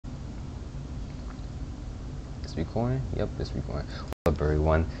It's recording? Yep, it's recording. What's up,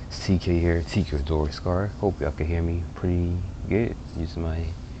 everyone? It's TK here, Tkrds. Hope y'all can hear me pretty good using my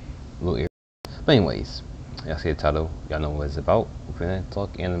little ear. But anyways, y'all see the title. Y'all know what it's about. We're gonna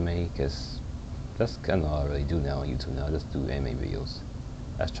talk anime, because that's kind of all I really do now on YouTube now. I just do anime videos.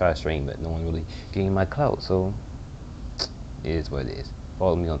 I try to stream, but no one really getting my clout, so it is what it is.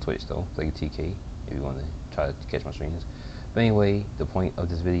 Follow me on Twitch, though, like TK, if you want to try to catch my streams. But anyway, the point of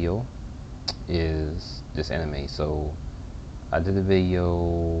this video is this anime. So I did a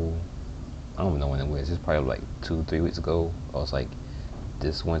video, I don't know when it was, it's probably like 2-3 weeks ago. I was like,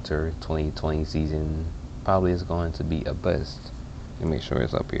 this winter 2020 season probably is going to be a bust. Let me make sure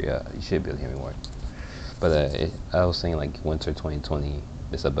it's up here. Yeah, you should be able to hear me more. But I was saying like winter 2020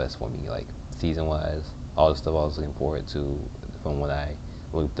 is the best for me, like season wise. All the stuff I was looking forward to from when I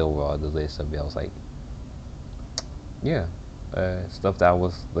looked over all the list of it, I was like, yeah, stuff that I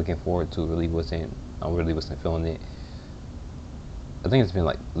was looking forward to I really wasn't feeling it. I think it's been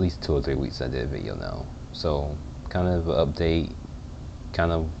like at least 2 or 3 weeks I did a video now, so kind of an update,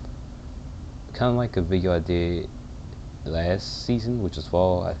 kind of like a video I did last season, which was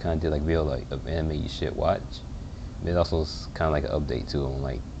fall. I kind of did like video like of anime you should watch. It also is kind of like an update too on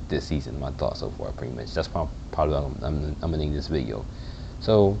like this season, my thoughts so far, pretty much. That's probably what I'm gonna name this video.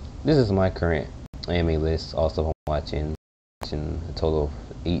 So this is my current anime list. Also, I'm watching a total of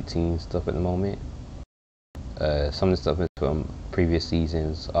 18 stuff at the moment. Some of the stuff is from previous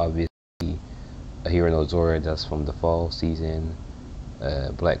seasons. Obviously, A Hero No Zora, that's from the fall season.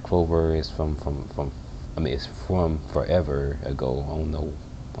 Black Clover is from it's from forever ago. I don't know.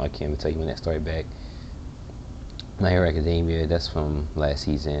 I can't even tell you when that started back. My Hero Academia, that's from last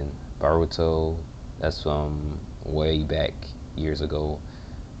season. Boruto, that's from way back years ago.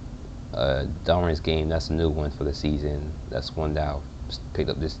 Darwin's Game, that's a new one for the season. That's one that I picked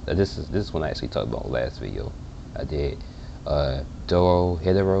up. This is one I actually talked about last video I did.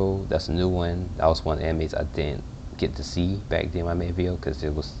 Dorohedoro, that's a new one. That was one of the animes I didn't get to see back then in my main video, because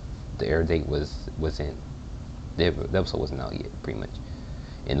it was the air date wasn't the episode wasn't out yet, pretty much.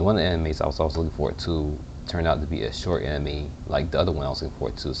 And one of the animes I was also looking forward to turned out to be a short anime, like the other one I was looking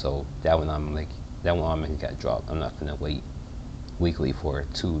forward to. So that one already got dropped. I'm not gonna wait weekly for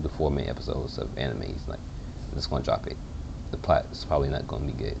 2 to 4 minute episodes of animes. Like, I'm just gonna drop it. The plot is probably not gonna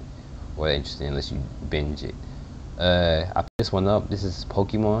be good or interesting unless you binge it. I picked this one up. This is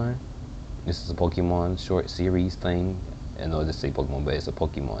Pokemon. This is a Pokemon short series thing. I know this say Pokemon, but it's a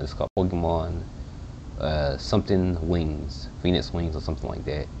Pokemon. It's called Pokemon something Wings, Phoenix Wings or something like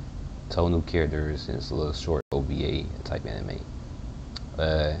that. Total new characters, and it's a little short OVA type anime.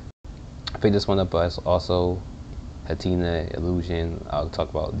 I picked this one up as also Hatina Illusion. I'll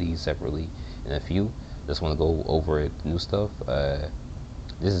talk about these separately in a few. Just want to go over the new stuff.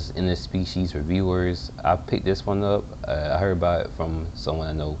 This is Interspecies Reviewers. I picked this one up. I heard about it from someone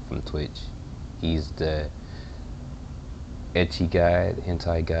I know from Twitch. He's the ecchi guide,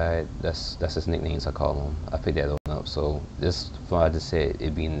 hentai guide. That's his nickname, so I call him. I picked that one up. So this, what I just said,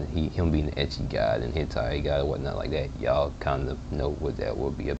 it being him being the ecchi guide and hentai guide or whatnot like that. Y'all kind of know what that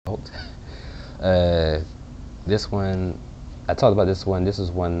will be about. This one, I talked about this one. This is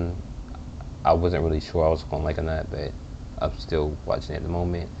one I wasn't really sure I was gonna like or not, but I'm still watching it at the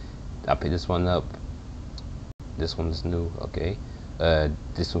moment. I picked this one up. This one's new, okay.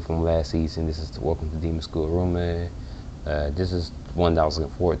 This one from last season. This is the Welcome to Demon School Rumor. This is one that I was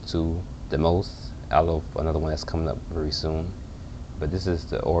looking forward to the most out of another one that's coming up very soon. But this is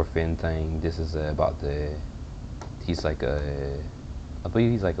the orphan thing. This is about he's like I believe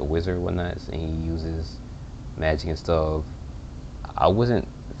he's like a wizard or whatnot, and he uses magic and stuff. I wasn't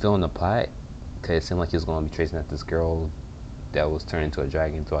feeling the plot, because it seemed like he was going to be chasing after this girl that was turned into a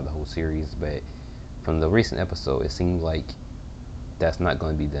dragon throughout the whole series. But from the recent episode, it seemed like that's not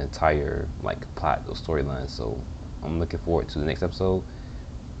going to be the entire like plot or storyline. So I'm looking forward to the next episode,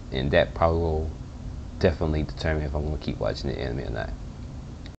 and that probably will definitely determine if I'm going to keep watching the anime or not.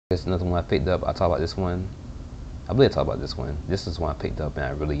 There's another one I picked up. I talked about this one. I believe I talked about this one. This is one I picked up and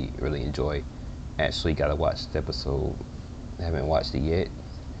I really enjoy. Actually got to watch the episode. I haven't watched it yet.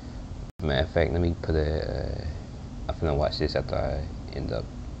 Matter of fact, let me put I'm gonna watch this after I end up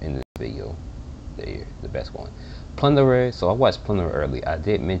in the video. The best one. Plunderer. So I watched Plunderer early. I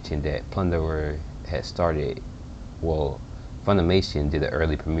did mention that Plunderer had started, well, Funimation did an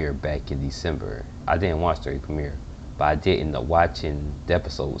early premiere back in December. I didn't watch the early premiere, but I did end up watching the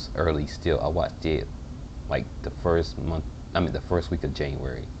episodes early still. I watched it like the first week of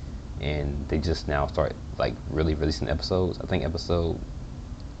January, and they just now start like really releasing episodes. I think episode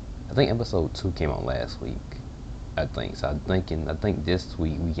 2 came out last week. I think so. I think this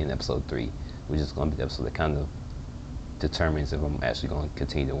weekend episode 3, which is going to be the episode that kind of determines if I'm actually going to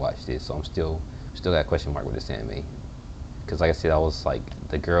continue to watch this. So I'm still got a question mark with this anime, because like I said, I was like,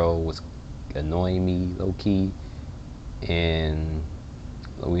 the girl was annoying me low key, and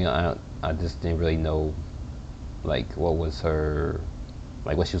I just didn't really know like what was her,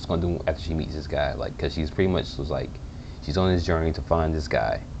 like what she was gonna do after she meets this guy, like, because she's pretty much was like, she's on this journey to find this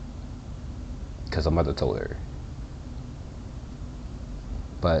guy because her mother told her.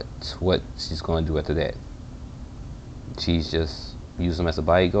 But what she's gonna do after that? She's just use him as a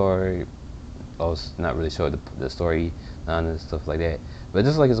bodyguard. I was not really sure the story and stuff like that. But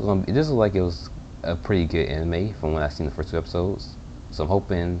this is like it was a pretty good anime from when I seen the first 2 episodes. So I'm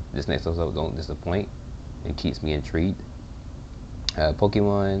hoping this next episode don't disappoint and keeps me intrigued.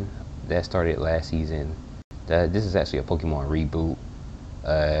 Pokemon that started last season. This is actually a Pokemon reboot.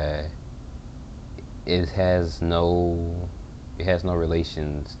 It has no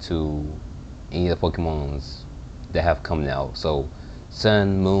relations to any of the Pokemons that have come now. So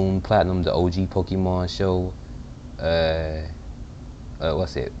Sun, Moon, Platinum, the OG Pokemon show.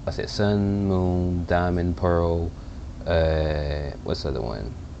 What's it? Sun, Moon, Diamond, Pearl. What's the other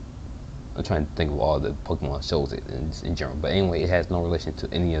one? I'm trying to think of all the Pokemon shows in general. But anyway, it has no relation to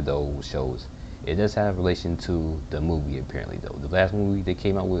any of those shows. It does have relation to the movie, apparently, though. The last movie they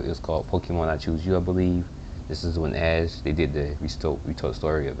came out with is called Pokemon I Choose You, I believe. This is when Ash, they did the retold the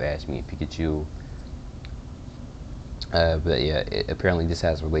story of Ash meeting Pikachu. But yeah, apparently this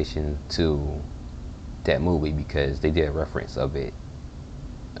has relation to that movie because they did a reference of it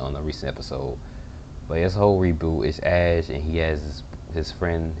on a recent episode. But his whole reboot is Ash, and he has his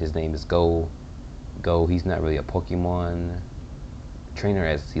friend. His name is Go. He's not really a Pokemon trainer,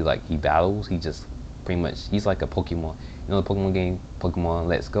 as he battles. He just pretty much, he's like a Pokemon. You know the Pokemon game, Pokemon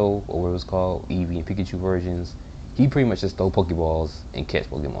Let's Go, or what it was called, Eevee and Pikachu versions. He pretty much just throw Pokeballs and catch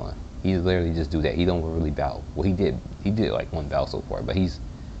Pokemon. He literally just do that. He don't really battle. Well, he did like one battle so far, but he's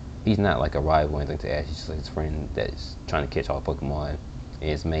not like a rival or anything to Ash. He's just like his friend that's trying to catch all Pokemon, and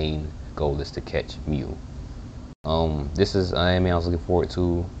his main goal is to catch Mew. This is an anime I was looking forward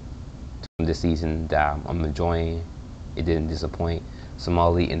to this season that I'm enjoying. It didn't disappoint.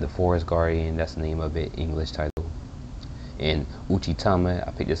 Somali and the Forest Guardian, that's the name of it, English title. And Uchi Tama,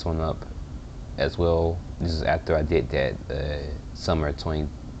 I picked this one up as well. This is after I did that summer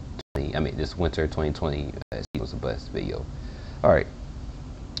 2020, this winter 2020 was a bust video. Alright,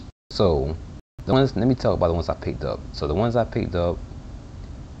 so let me talk about the ones I picked up. So the ones I picked up,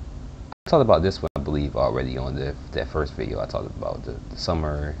 I talked about this one, I believe, already on that first video. I talked about the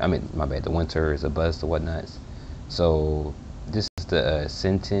summer, the winter is a bust or whatnot. So this is the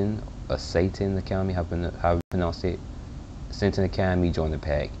Seton Academy, how you pronounce it. Seton Academy joined the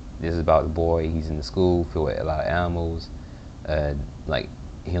pack. This is about the boy. He's in the school filled with a lot of animals. Like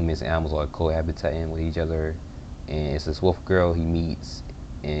humans and animals are cohabitating with each other. And it's this wolf girl he meets,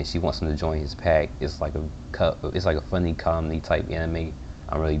 and she wants him to join his pack. It's like a funny comedy type anime.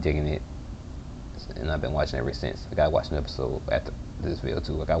 I'm really digging it, and I've been watching it ever since. I gotta watch an episode after this video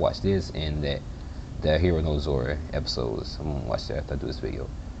too. Like I watched this and the Hero No Zora episodes. I'm gonna watch that after I do this video.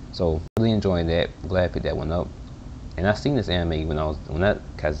 So really enjoying that. Glad I picked that one up. And I seen this anime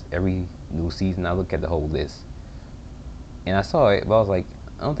because every new season I look at the whole list, and I saw it, but I was like,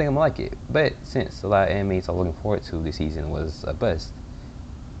 I don't think I'm gonna like it. But since a lot of animes I was looking forward to this season was a bust,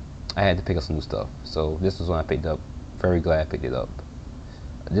 I had to pick up some new stuff. So this was one I picked up. Very glad I picked it up.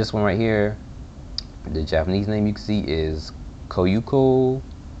 This one right here, the Japanese name you can see is Kyokou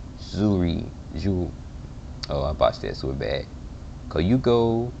Zuri. Oh, I botched that super bad.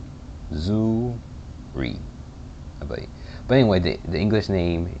 Kyokou Zuri. But anyway, the English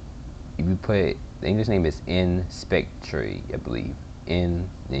name, if you put, the English name is in Spectre, I believe. Then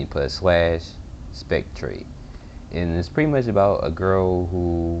you put a / Spectre. And it's pretty much about a girl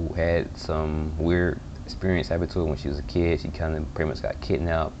who had some weird experience happen to her when she was a kid. She kind of pretty much got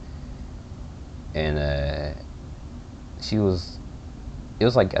kidnapped. And it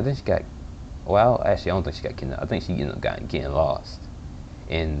was like, I think she got, well, actually I don't think she got kidnapped. I think she ended up getting lost.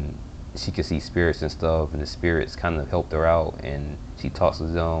 And she could see spirits and stuff, and the spirits kind of helped her out, and she talks to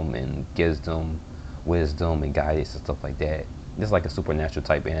them and gives them wisdom and guidance and stuff like that. It's like a supernatural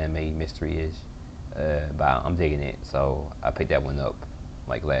type anime, mystery-ish, but I'm digging it. So I picked that one up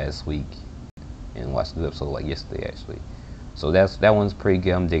like last week and watched the episode like yesterday actually. So that one's pretty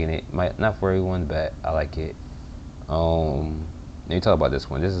good. I'm digging it. Not for everyone, but I like it. Let me talk about this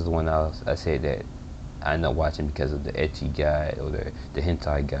one. This is the one I said that I end up watching because of the ecchi guy or the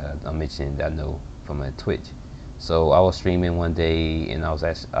hentai guy I mentioned that I know from my Twitch. So I was streaming one day, and I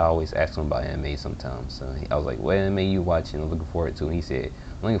always ask him about anime sometimes. So I was like, what anime you watching or looking forward to? And he said,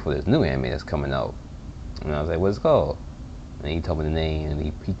 I'm looking for this new anime that's coming out. And I was like, what's it called? And he told me the name, and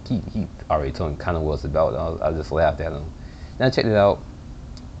he already told me kind of what it's about. I just laughed at him. Then I checked it out,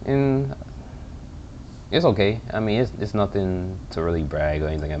 and it's okay. I mean, it's nothing to really brag or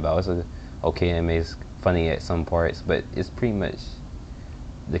anything about. It's a okay anime. It's funny at some parts, but it's pretty much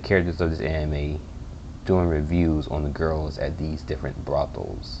the characters of this anime doing reviews on the girls at these different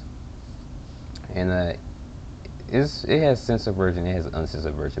brothels. And it has censored version, it has an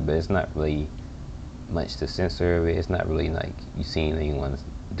uncensored version, but it's not really much to censor of it. It's not really like you seen anyone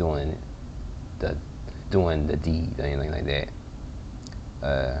doing the deed or anything like that.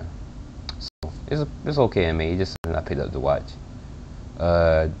 So it's okay anime. It's just something I picked up to watch.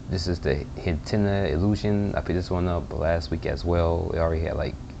 This is the Hintina Illusion. I picked this one up last week as well. It already had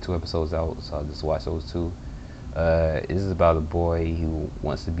like 2 episodes out, so I just watched those 2. This is about a boy who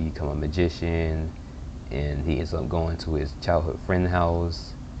wants to become a magician, and he ends up going to his childhood friend's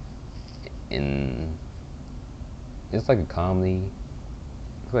house, and it's like a comedy.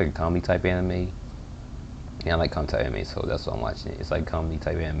 It's like a comedy type anime. Yeah, I like comedy type anime, so that's what I'm watching. It's like comedy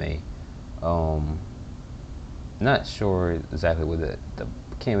type anime. Not sure exactly what the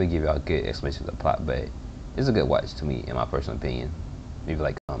can't really give you a good explanation of the plot, but it's a good watch to me, in my personal opinion. Maybe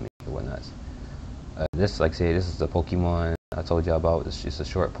like comedy or whatnot. This, like I said, this is the Pokemon I told you about. It's just a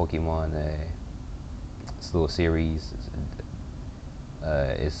short Pokemon, it's a little series.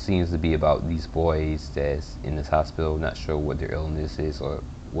 It seems to be about these boys that's in this hospital, not sure what their illness is or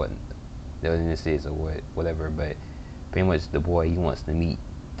what their illness is or whatever, but pretty much the boy, he wants to meet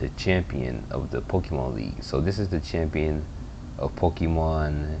the champion of the Pokemon League. So this is the champion of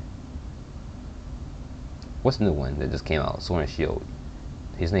Pokemon. What's the new one that just came out? Sword and Shield.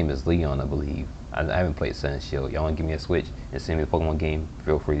 His name is Leon, I believe. I haven't played Sun and Shield. Y'all want to give me a Switch and send me a Pokemon game?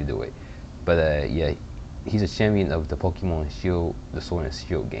 Feel free to do it. But yeah, he's a champion of the Pokemon Shield, the Sword and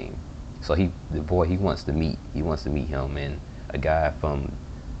Shield game. So the boy, he wants to meet him, and a guy from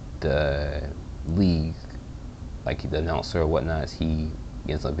the league, like the announcer or whatnot. He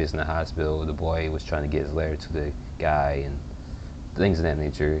ends up visiting the hospital. The boy was trying to get his letter to the guy and things of that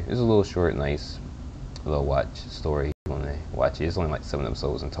nature. It's a little short, nice little watch story. If you want to watch it, it's only like 7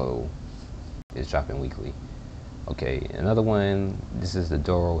 episodes in total. It's dropping weekly. Okay, another one. This is the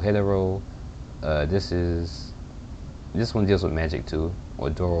Dorohedoro. This one deals with magic too, or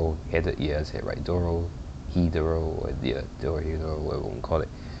Dorohedoro. Yeah, I said it right. Dorohedoro, or yeah, Dorohedoro, whatever one call it.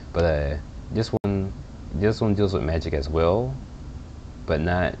 But this one deals with magic as well, but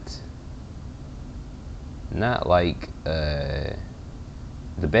not like the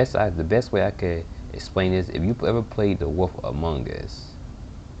best way I could explain this. If you ever played The Wolf Among Us,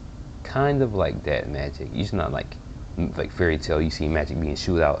 kind of like that magic. It's not like fairy tale. You see magic being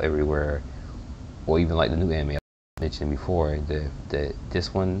shoot out everywhere, or even like the new anime I mentioned before.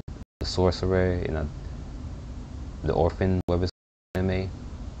 This one, the sorcerer and the orphan, whatever anime.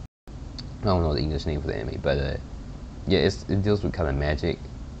 I don't know the English name for the anime, but yeah, it deals with kind of magic.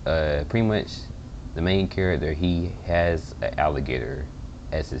 Pretty much, the main character, he has an alligator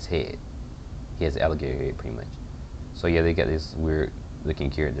as his head. He has an alligator head, pretty much. So yeah, they got this weird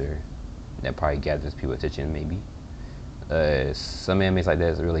looking character that probably gathers people's attention, maybe. Some animes like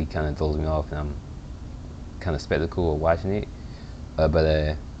that really kind of throws me off, and I'm kind of skeptical of watching it. But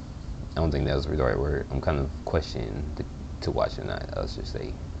I don't think that was the right word. I'm kind of questioning to watch it or not. Let's just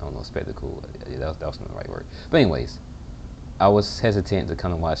say, I don't know, spectacle. That was not the right word. But anyways, I was hesitant to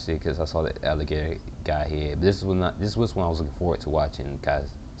kind of watch it because I saw the alligator guy here. But this was one I was looking forward to watching,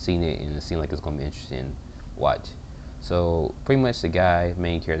 because seen it and it seemed like it's gonna be interesting watch. So pretty much the guy,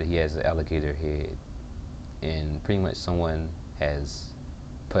 main character, he has an alligator head, and pretty much someone has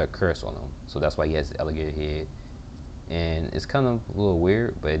put a curse on him. So that's why he has the alligator head. And it's kind of a little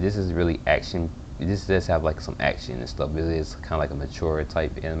weird, but this is really action. This does have like some action and stuff. It is kind of like a mature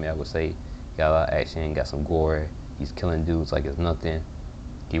type anime, I would say. Got a lot of action, got some gore. He's killing dudes like it's nothing.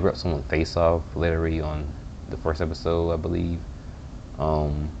 He ripped someone's face off literally on the first episode, I believe.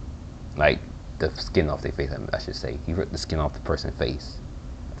 Like the skin off their face, I should say. He ripped the skin off the person's face.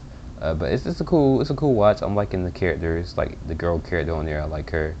 But it's a cool watch. I'm liking the characters, like the girl character on there. I like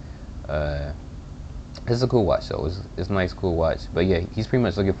her. It's a cool watch though. It's a nice, cool watch. But yeah, he's pretty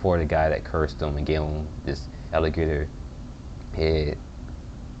much looking for the guy that cursed him and gave him this alligator head.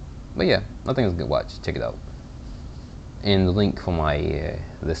 But yeah, I think it's a good watch. Check it out. And the link for my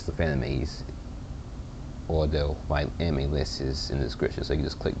list of animes, or my anime list, is in the description, so you can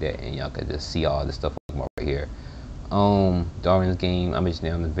just click that and y'all can just see all the stuff right here. Darwin's game, I mentioned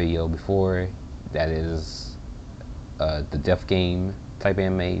it on the video before. That is the death game type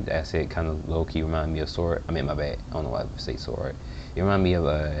anime. That I said kind of low-key remind me of Sword. I mean, my bad. I don't know why I say Sword. It reminded me of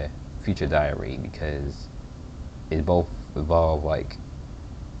a Future Diary, because it's both involve like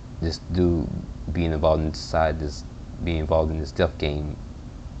this dude being involved inside this, being involved in this death game,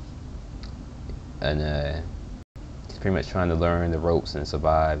 and he's pretty much trying to learn the ropes and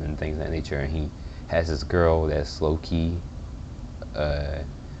survive and things of that nature. And he has this girl that's low key.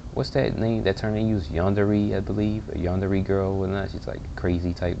 What's that name? That term they use? Yandere, I believe. A Yandere girl, whatnot. She's like a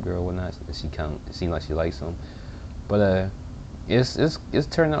crazy type girl, whatnot. She kind of seems like she likes him, but it's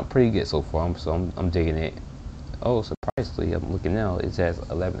turned out pretty good so far. I'm digging it. Oh, surprisingly, I'm looking now. It has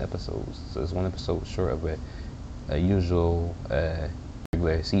 11 episodes, so it's one episode short of a usual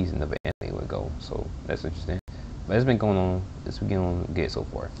regular season of an anime would go. So that's interesting. But it's been going on. It's been going on good so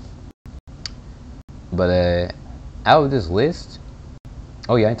far. But out of this list,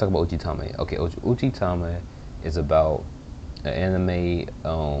 oh yeah, I ain't talking about Uchi Tama. Okay, Uchi Tama is about an anime.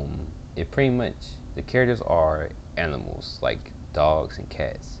 It pretty much, the characters are animals like dogs and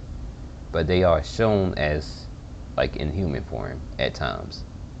cats, but they are shown as like in human form at times.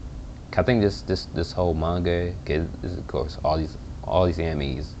 I think this whole manga, cause of course all these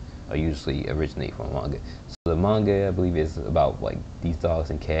animes are usually originate from manga. So the manga, I believe, is about like these dogs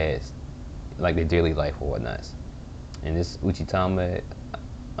and cats, like their daily life or whatnot. And this Uchi Tama,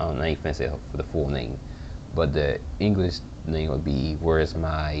 I ain't finna say for the full name, but the English name would be "Where's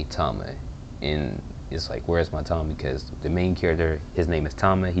My Tama," and it's like "Where's My Tama" because the main character, his name is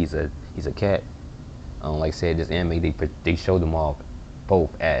Tama. He's a cat. Like I said, this anime they show them off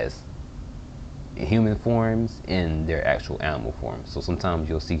both as human forms and their actual animal forms. So sometimes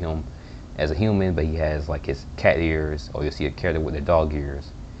you'll see him as a human, but he has like his cat ears, or you'll see a character with their dog ears.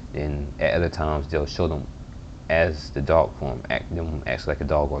 And at other times they'll show them as the dog form, them actually like a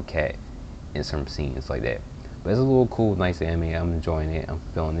dog or a cat in some scenes like that. But it's a little cool, nice anime. I'm enjoying it. I'm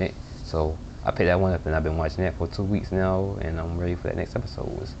feeling it. So I picked that one up, and I've been watching that for 2 weeks now, and I'm ready for that next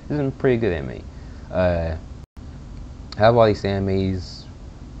episode. This is a pretty good anime. How about these animes?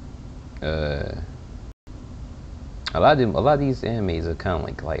 A lot of these animes are kind of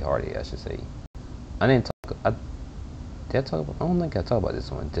like lighthearted, I should say. I didn't talk. Did I talk about? I don't think I talked about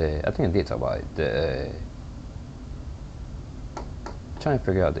this one. I think I did talk about it. I'm trying to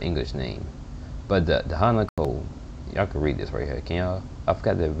figure out the English name, but the Hanako. Y'all can read this right here. Can y'all? I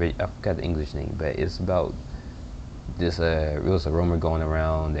forgot the English name, but it's about this. It was a rumor going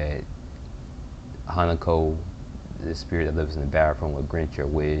around that Hanako, the spirit that lives in the bathroom, will grant your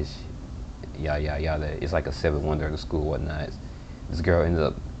wish. Yada yada yada. It's like a seventh wonder of the school, whatnot. This girl ended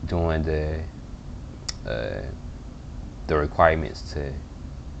up doing the requirements to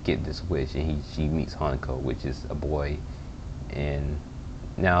get this wish, and she meets Hanako, which is a boy, and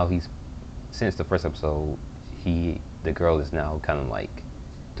now since the first episode, the girl is now kind of like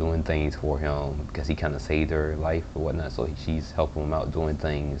doing things for him because he kind of saved her life or whatnot. So she's helping him out doing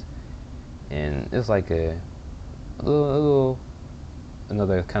things, and it's like a little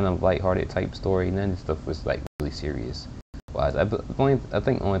another kind of lighthearted type story. None of this stuff was like really serious. I think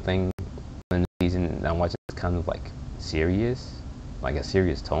the only thing in the season that I'm watching is kind of like serious, like a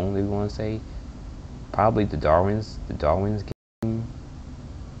serious tone, if you want to say. Probably the Darwin's game.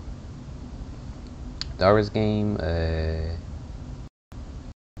 Darwin's game.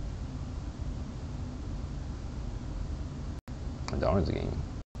 Darwin's game.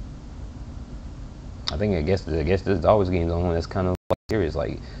 I guess this Darwin's game is the one that's kind of like serious.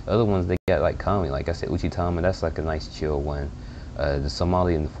 Like the other ones, they got like comedy. Like I said, Uchi Tama, that's like a nice chill one. The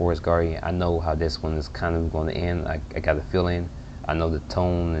Somali and the Forest Guardian, I know how this one is kind of going to end. I got a feeling. I know the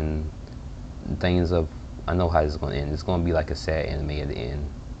tone and things of. I know how it's going to end. It's going to be like a sad anime at the end.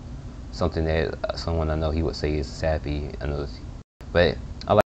 Something that someone I know he would say is sappy. I know, but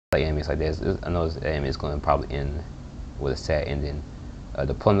I like animes like this. I know this anime is going to probably end with a sad ending.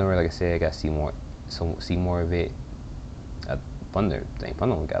 The Plunderer, like I said, I got to see more of it. Plunderer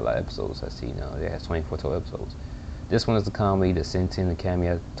only got a lot of episodes. I see now. It has 24 total episodes. This one is the comedy, the Seton Academy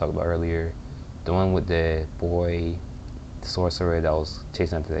I talked about earlier. The one with the boy, the sorcerer that was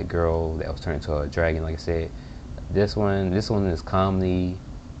chasing after that girl that was turned into a dragon, like I said. This one is comedy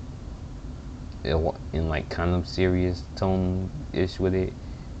in like kind of serious tone-ish with it.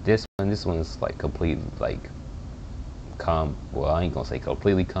 This one is like complete like well, I ain't gonna say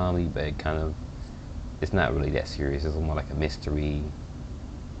completely comedy, but kind of, it's not really that serious. It's more like a mystery,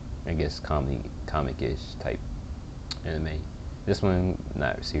 I guess, comic-ish type anime. This one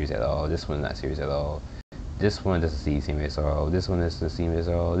not serious at all. This one not serious at all. This one doesn't seem serious at all. This one doesn't seem serious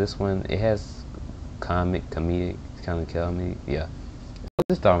at all. This one, it has comedic kind of comedy. Yeah,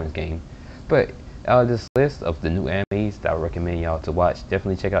 this Darwin's game. But out of this list of the new animes that I would recommend y'all to watch,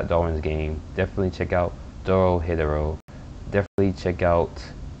 definitely check out Darwin's Game. Definitely check out Dorohedoro. Definitely check out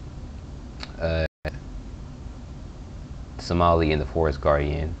Somali and the Forest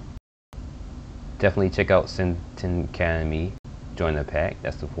Guardian. Definitely check out Seton Academy. Join the pack.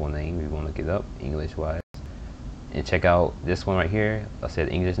 That's the full name if you want to look it up English wise. And check out this one right here. I said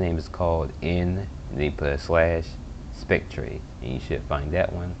the English name is called and they put a slash Spectre, and you should find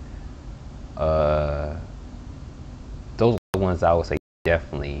that one. Those are the ones I would say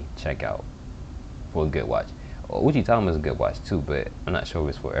definitely check out for a good watch. Uchi Tama is a good watch too, but I'm not sure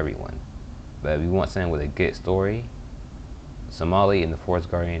if it's for everyone. But if you want something with a good story, Somali and the Forest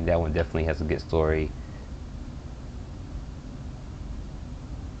Guardian, that one definitely has a good story.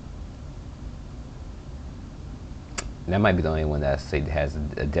 That might be the only one that I say that has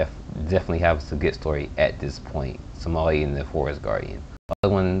definitely has a good story at this point. Somali and the Forest Guardian.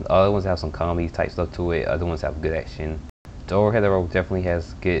 Other ones have some comedy type stuff to it. Other ones have good action. Dorohedoro definitely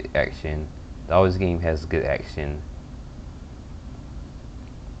has good action. The Always game has good action.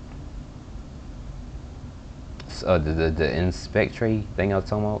 The Spectre thing I was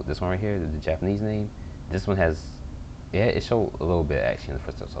talking about, this one right here, the Japanese name. This one has, yeah, it showed a little bit of action in the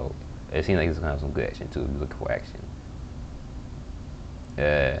first episode. It seems like it's gonna have some good action too. If you're looking for action.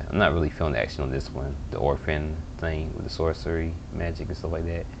 I'm not really feeling the action on this one. The orphan thing with the sorcery, magic, and stuff like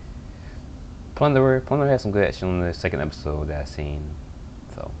that. Plunderer has some good action on the second episode that I seen.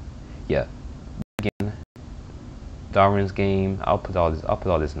 So, yeah. Again, Darwin's game. I'll put all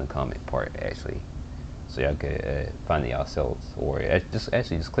this in the comment part actually, so y'all could find it yourselves, or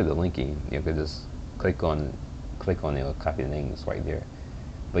just click the link and you could just click on it or copy the names right there.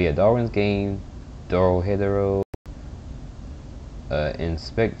 But yeah, Darwin's game, Dorohedoro, in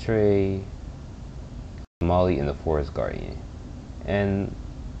Spectre, Somali, and the Forest Guardian, and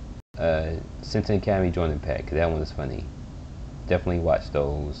Seton Academy joining pack. Cause that one is funny. Definitely watch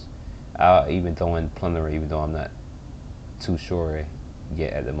those. I'll even throw in Plunderer, even though I'm not too sure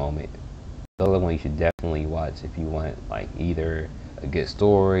yet at the moment. The other one you should definitely watch if you want like either a good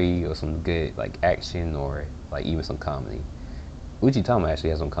story or some good like action or like even some comedy. Uchi Tama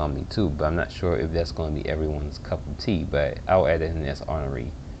actually has some comedy too, but I'm not sure if that's going to be everyone's cup of tea, but I'll add it in as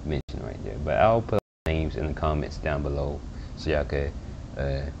honorary mention right there. But I'll put names in the comments down below so y'all could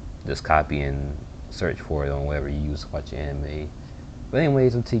just copy and search for it on whatever you use to watch your anime. But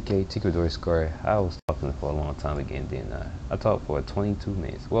anyways, I'm Tkrds. I was talking for a long time again, didn't I? I talked for 22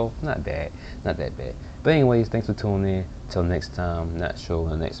 minutes. Well, not bad, not that bad. But anyways, thanks for tuning in. Till next time, not sure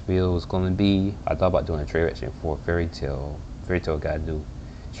when the next video is going to be. I thought about doing a trailer reaction for Fairy Tail. Fairy Tail got a new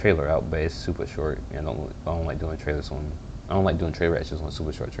trailer out, but it's super short. I don't like doing trailers on. I don't like doing trailer reactions on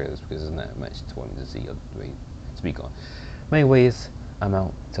super short trailers because there's not much for me to see or speak on. But anyways, I'm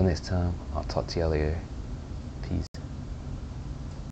out. Till next time, I'll talk to y'all later.